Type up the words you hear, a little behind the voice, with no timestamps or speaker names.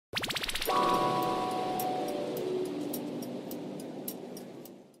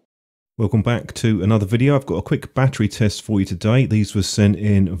Welcome back to another video. I've got a quick battery test for you today. These were sent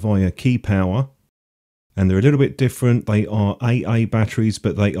in via Keeppower and they're a little bit different. They are AA batteries,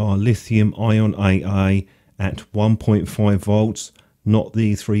 but they are lithium ion AA at 1.5 volts, not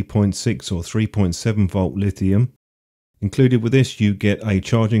the 3.6 or 3.7 volt lithium. Included with this you get a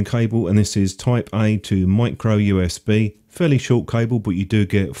charging cable, and this is type A to micro USB. Fairly short cable, but you do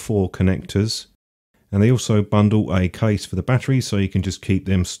get 4 connectors. And they also bundle a case for the batteries, so you can just keep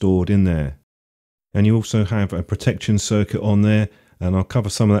them stored in there. And you also have a protection circuit on there, and I'll cover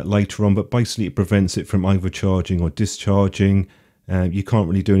some of that later on, but basically it prevents it from overcharging or discharging. You can't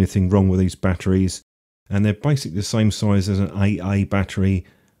really do anything wrong with these batteries. And they're basically the same size as an AA battery,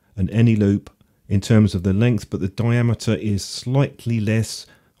 an Eneloop in terms of the length, but the diameter is slightly less.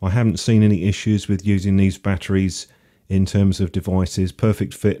 I haven't seen any issues with using these batteries in terms of devices.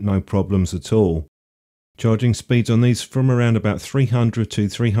 Perfect fit, no problems at all. Charging speeds on these from around about 300 to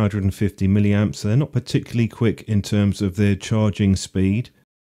 350 milliamps. So they're not particularly quick in terms of their charging speed.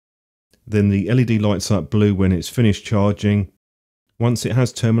 Then the LED lights up blue when it's finished charging. Once it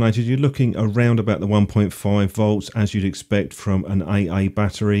has terminated, you're looking around about the 1.5 volts as you'd expect from an AA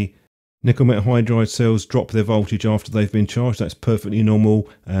battery. Nickel metal hydride cells drop their voltage after they've been charged. That's perfectly normal,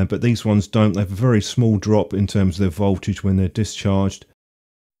 but these ones don't. They have a very small drop in terms of their voltage when they're discharged.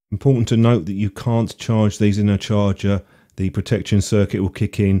 Important to note that you can't charge these in a charger. The protection circuit will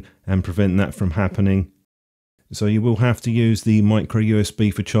kick in and prevent that from happening. So you will have to use the micro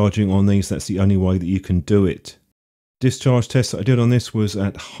USB for charging on these. That's the only way that you can do it. Discharge test that I did on this was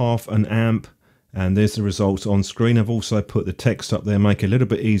at 0.5 amp, and there's the results on screen. I've also put the text up there, make it a little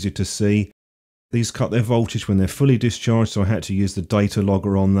bit easier to see. These cut their voltage when they're fully discharged, so I had to use the data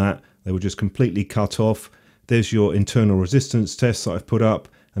logger on that. They were just completely cut off. There's your internal resistance test that I've put up.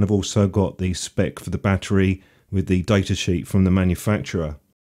 And I've also got the spec for the battery with the data sheet from the manufacturer.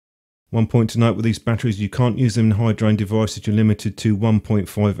 One point to note with these batteries, you can't use them in high drain devices. You're limited to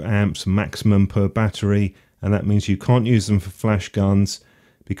 1.5 amps maximum per battery, and that means you can't use them for flash guns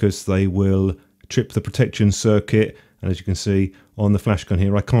because they will trip the protection circuit. And as you can see on the flash gun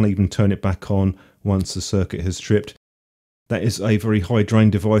here, I can't even turn it back on once the circuit has tripped. That is a very high drain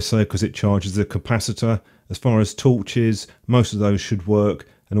device though, because it charges the capacitor. As far as torches, most of those should work.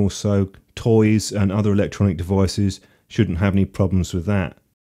 And also toys and other electronic devices shouldn't have any problems with that.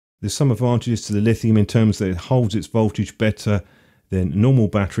 There's some advantages to the lithium in terms that it holds its voltage better than normal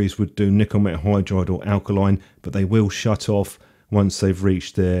batteries would do, nickel metal hydride or alkaline, but they will shut off once they've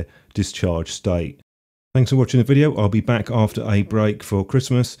reached their discharge state. Thanks for watching the video. I'll be back after a break for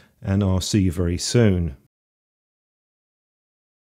Christmas, and I'll see you very soon.